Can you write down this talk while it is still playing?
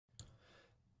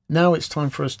Now it's time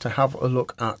for us to have a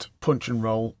look at punch and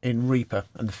roll in Reaper,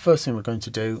 and the first thing we're going to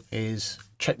do is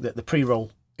check that the pre-roll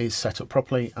is set up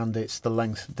properly and it's the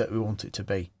length that we want it to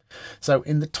be. So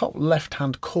in the top left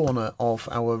hand corner of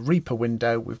our Reaper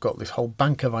window we've got this whole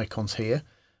bank of icons here,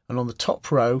 and on the top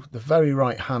row the very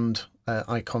right hand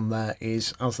icon there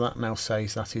is, as that now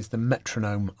says, that is the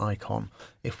metronome icon.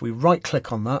 If we right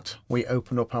click on that, we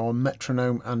open up our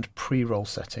metronome and pre-roll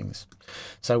settings.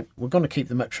 So we're going to keep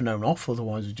the metronome off,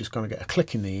 otherwise we're just going to get a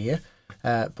click in the ear.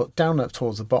 But down up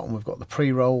towards the bottom we've got the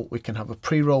pre-roll. We can have a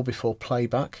pre-roll before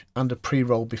playback and a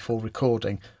pre-roll before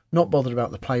recording. Not bothered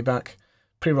about the playback.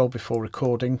 Pre-roll before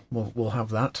recording, we'll have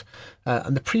that.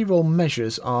 And the pre-roll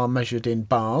measures are measured in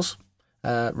bars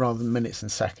rather than minutes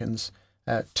and seconds.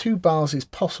 2 bars is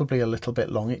possibly a little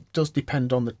bit long. It does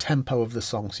depend on the tempo of the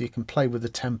song, so you can play with the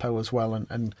tempo as well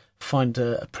and find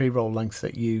a pre-roll length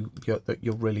that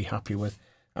you're really happy with.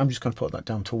 I'm just going to put that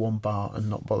down to 1 bar and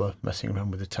not bother messing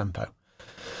around with the tempo.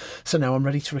 So now I'm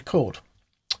ready to record.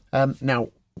 Now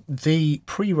the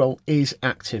pre-roll is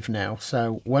active now,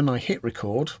 so when I hit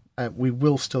record we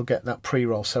will still get that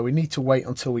pre-roll, so we need to wait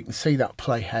until we can see that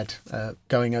playhead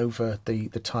going over the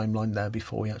timeline there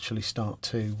before we actually start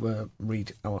to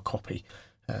read our copy.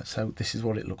 So this is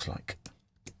what it looks like.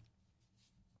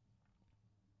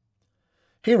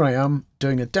 Here I am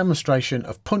doing a demonstration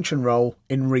of punch and roll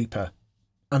in Reaper,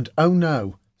 and oh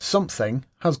no, something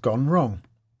has gone wrong.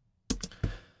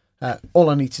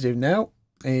 All I need to do now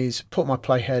is put my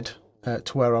playhead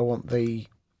to where I want the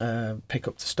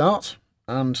pickup to start,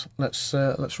 and let's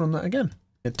run that again.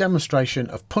 A demonstration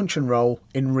of punch and roll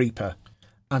in Reaper,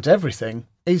 and everything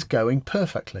is going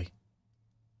perfectly.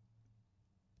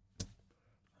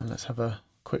 And let's have a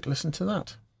quick listen to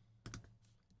that.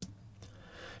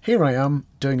 Here I am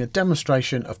doing a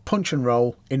demonstration of punch and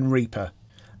roll in Reaper,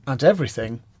 and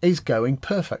everything is going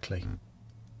perfectly.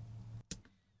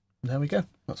 There we go.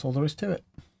 That's all there is to it.